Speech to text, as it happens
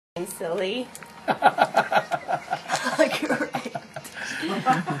Silly.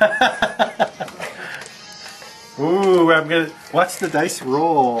 Ooh, I'm gonna watch the dice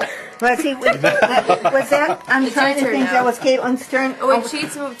roll. Let's see, was that? I'm trying to think. That was Caitlin's turn. Oh wait, she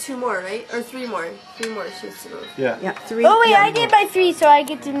needs to move 2 more, right? Or 3 more. 3 more she needs to move. Yeah. Yeah, 3. Oh wait, yeah, I did my 3, so I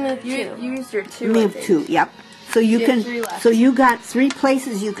get to move 2. You used your 2. Move 2. Yep. So you You can. have 3 left. So you got 3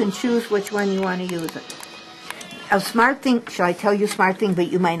 places you can choose which one you want to use it. A smart thing. Shall I tell you a smart thing?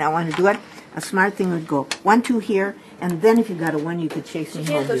 But you might not want to do it. A smart thing would go 1, 2 here, and then if you got a 1, you could chase me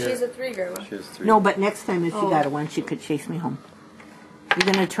She home. can't though, she's a 3 grandma. She has 3. No, but next time if you got a 1, she could chase me home. You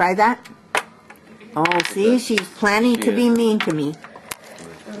gonna try that? Oh, see, she's planning to be mean to me.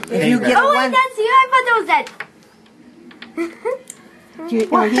 If you get a Oh wait, 1, that's you. I thought that was that. you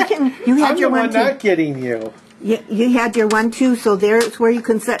can. You had I'm your the 1, one 2. not getting you. You had your 1, 2, so there's where you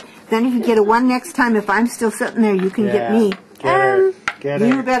can set. Then if you get a 1 next time, if I'm still sitting there, you can get me. Get her. Get her.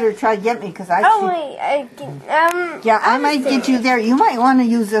 You better try to get me because I. Oh wait, I can. Yeah, I might get you there. You might want to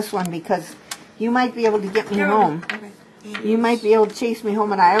use this one because you might be able to get me home. You might be able to chase me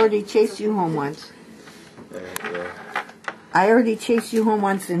home, and I already chased you home once. I already chased you home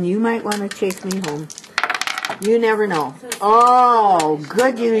once, and you might want to chase me home. You never know. Oh,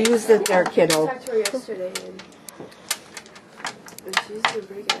 good you used it there, kiddo. I talked to her yesterday and she's doing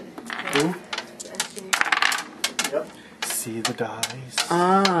pretty good. Who? SJ. Yep. See the dice.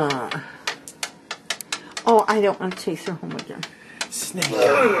 Ah. Oh, I don't want to chase her home again. Snake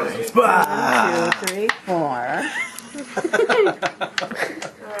eyes. Bah! 1, 2, 3, 4. Alright,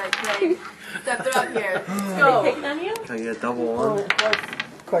 Craig. Step it up here. Let's go. Picking on you? Can I get a double Oh, 1?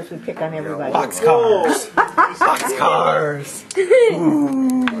 of course, we pick on everybody. Boxcars. Boxcars.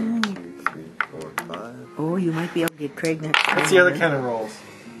 1, 2, 3, 4, 5. Oh, you might be able to get Craig next time. What's the other kind of rolls?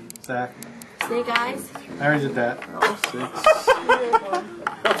 Zach? Snake eyes. I already did that. 6.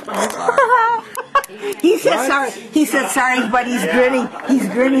 He said sorry. He said sorry, but he's grinning. He's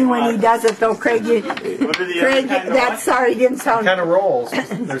grinning when he does it, though. Craig, Craig, that sorry didn't sound. Kind of rolls.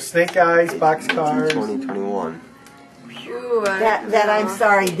 There's snake eyes, boxcars. 20, 21. Ooh, That I'm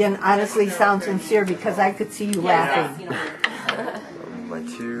sorry didn't honestly sound sincere because I could see you laughing. My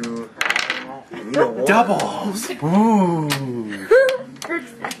 2. You know what? Doubles. Ooh.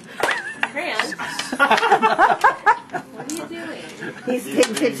 What are you doing? He's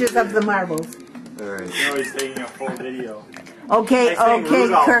taking pictures of the marbles. Alright. No, he's taking a full video. Okay, I sang okay,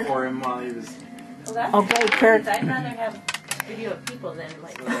 Rudolph Kirk. for him while he was. Okay, Kirk. I'd rather have video of people than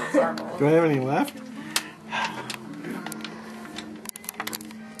like marbles. Do I have any left?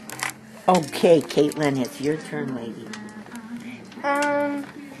 Okay, Caitlin, it's your turn, lady.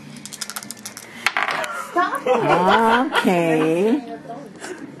 Stop. Okay.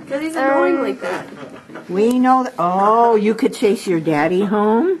 Because he's annoying like that. We know that. Oh, you could chase your daddy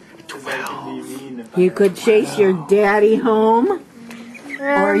home. You could chase your daddy home.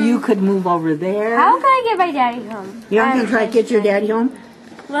 Or you could move over there. How can I get my daddy home? You want to try to get your daddy home?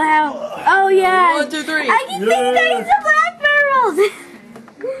 Well, how? Oh yeah. 1, 2, 3. I can think there's the black barrels.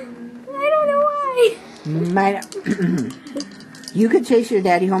 I don't know why. You could chase your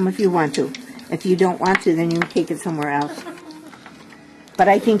daddy home if you want to. If you don't want to, then you can take it somewhere else. But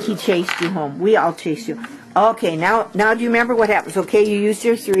I think he chased you home. We all chased you. Okay, now do you remember what happens? Okay, you used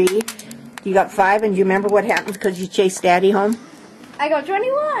your 3. You got 5, and do you remember what happens because you chased daddy home? I got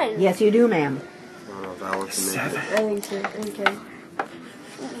 21. Yes, you do, ma'am. I don't know if Alice can make it. I think so. Okay.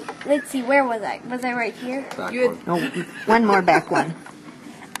 Let's see, where was I? Was I right here? Back You one. Oh, one more back one.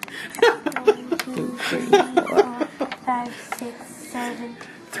 2, 3, 4, 5, 6, 7,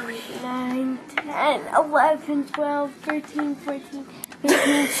 8, 9, 10, 11, 12, 13, 14,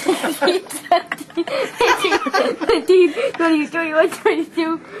 15, 16, 17, 18, 19, 20, 21,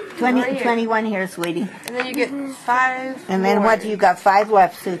 22. 21 here, sweetie. And then you get 5. And then more. what? You got 5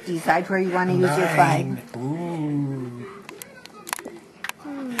 left, so decide where you want to use your 5. Ooh.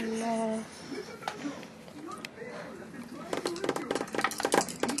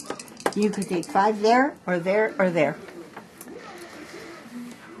 You could take 5 there, or there, or there.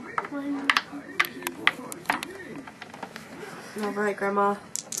 All right, Grandma.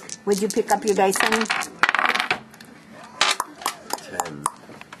 Would you pick up your dice, honey? 10.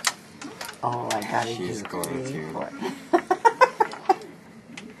 Oh, I got it. She's going to. 4.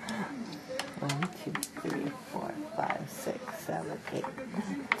 1, 2, 3, 4, 5, 6, 7, 8,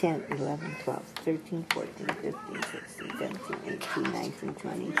 10, 11, 12, 13, 14, 15, 16, 17, 18, 19,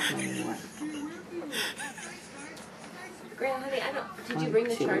 20, 21. Grandma, honey, I don't. Did you bring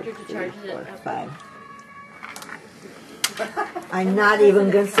the charger to charge it? 4, 5. I'm not even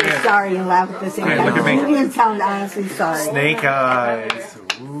going to say sorry and laugh at the same All right, time. look at me. You didn't sound honestly sorry. Snake eyes.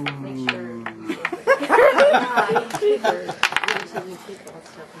 Make sure.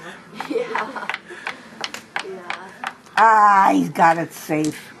 Yeah. Yeah. Ah, he's got it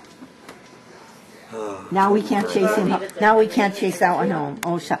safe. Now we can't chase him. Now we can't chase that one home.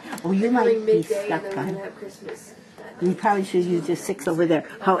 Oh, shut. Oh, you might Doing be midday stuck and then we're on. gonna have Christmas. We probably should use just 6 over there.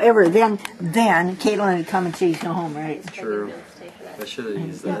 However, then Caitlin would come and chase you home, right? True. I should have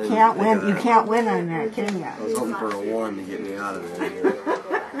used You that. can't win. You can't win on that, can you? I was hoping for a 1 to get me out of there.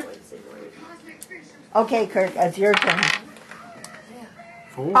 Okay, Kirk, it's your turn.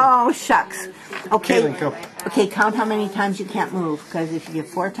 4. Oh, shucks. Okay. Caitlin, go. Okay, count how many times you can't move. Because if you get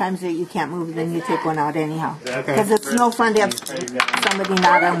 4 times that you can't move, then you take one out anyhow. Because it's no fun to have somebody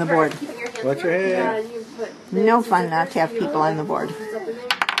not on the board. Watch your Yeah, head. and you put. No fun not to have people on the board.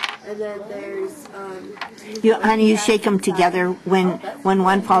 And then there's You, honey, you shake them together. When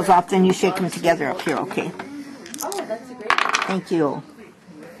one falls off, then you shake them together up here, okay? Oh, that's a great one. Thank you.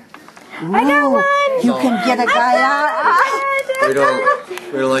 Ooh, you can get a guy out. We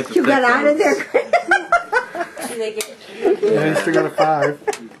don't like to You pick got out of them. there. Do they get? Yeah, you still got a 5.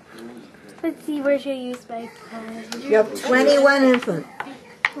 Let's see, where should I use my phone? You have 21 infant.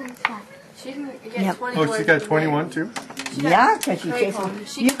 She can get Yep. 21. Oh, she's got 21 too? Yeah, because you take home.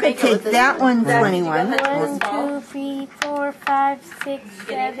 She You can could make it take with this that one. one 21. 1, 2, 3, 4, 5, 6,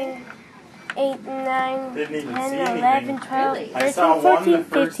 7, 8, 9, Didn't even 10, see 11, anything. 12, Really? 13, I saw one 14, the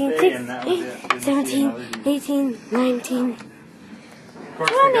first 15, day, and that was it. 16, Didn't see 17, another detail. 18, 19. Of course,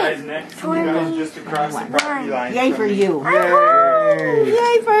 the guy's next to you guys just across the property line. Yay from for me. you. Yay!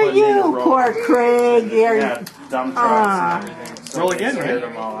 Yay for Putting in you, the rope. poor Craig. There. Yeah, dump trucks Ah. and everything. So Roll they again, scared right?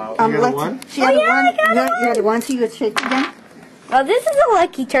 them all out. You got a 1? She had a 1. You had a 1, so you could shake again? Well, this is a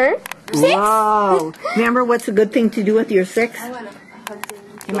lucky turn. 6. Whoa. Remember what's a good thing to do with your 6? I went hunting.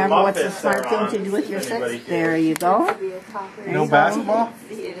 Remember what's a Muppets smart are thing on, to do with your if 6? anybody cares. There you go. To be a talker. No basketball?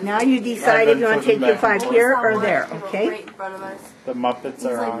 Now you decide if you want to take your 5 here or there, okay? Right in front of us. The Muppets He's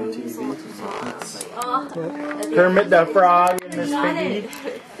are like, on maybe it's a little TV. too small. I was like, oh. Kermit the Frog and Miss Got Piggy. it.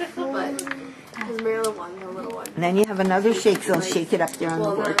 But, because Marilyn won, the little one. And then you have another shake, so shake it up there on the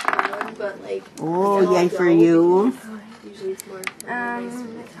Well, board. not Marilyn, but like. Oh, yay for you. Usually it's more. Let's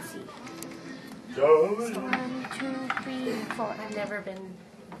see. 1, 2, 3, 4. I've never been.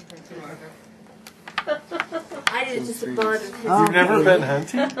 I did just a bond with his. Oh. You've never been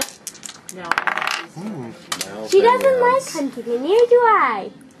hunting? No. She doesn't like hunting, and neither do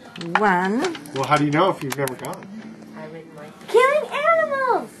I. 1. Well, how do you know if you've never gone? I wouldn't like. Killing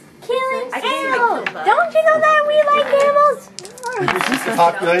animals! Killing I can't animals! kill them. Don't you know that we like animals? Reduce the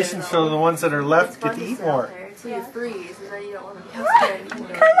population so the ones that are left get to eat more. So you freeze, and then you don't want to kill scared. Come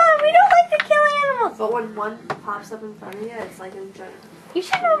on, we don't like to kill animals. But when one pops up in front of you, it's like in front. You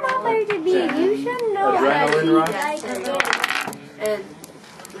should know how better to be. You should know how to be Adrenaline rush? like There a you go. man. And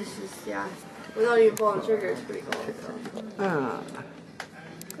it's just, yeah. Without even pulling the trigger, it's pretty cool. Oh.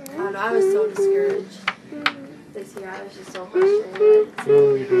 I don't know, I was so discouraged this year. I was just so frustrated.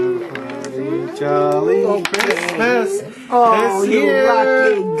 Jolly Christmas! Oh, This you year.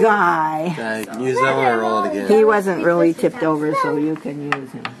 lucky guy. Okay, use that one or roll it again. He wasn't really tipped over, so you can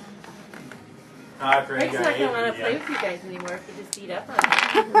use him. Rick's not gonna want to play with you guys anymore if you just beat up on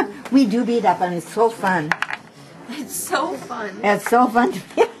him. We do beat up on it. It's so fun. It's so fun. It's so fun to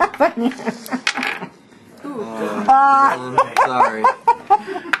beat up on you. Sorry.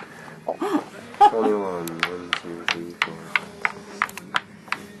 21. 1, 2, 3, 4.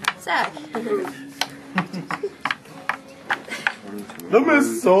 Zach. The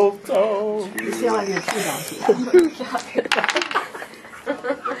mistletoe! You still have your shoe down.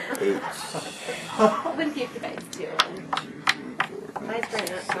 8. What do you guys doing? Nice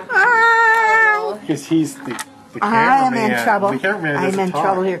Brandon. Ah, Because he's the I am cameraman. in trouble. The cameraman I'm doesn't in talk.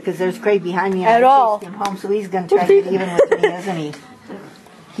 trouble here because there's Craig behind me. At I all. chased him home, so he's going to try to get even with me, isn't he?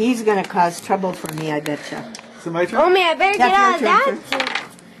 He's going to cause trouble for me, I betcha. Is it my turn? Oh man, I better get out of That's your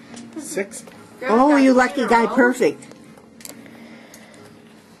that. 6. Oh, you lucky guy. Perfect.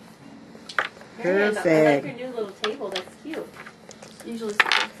 I like Perfect. your new little table. That's cute. Usually sit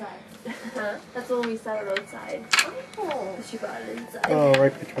outside. Huh? That's when we sat it outside. Oh. She brought it inside. Oh,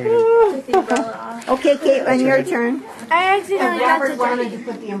 right between them. Took the umbrella off. Okay, Caitlin, your turn. I accidentally got Robert to wanted to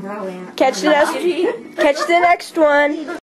put the umbrella in. catch the next one.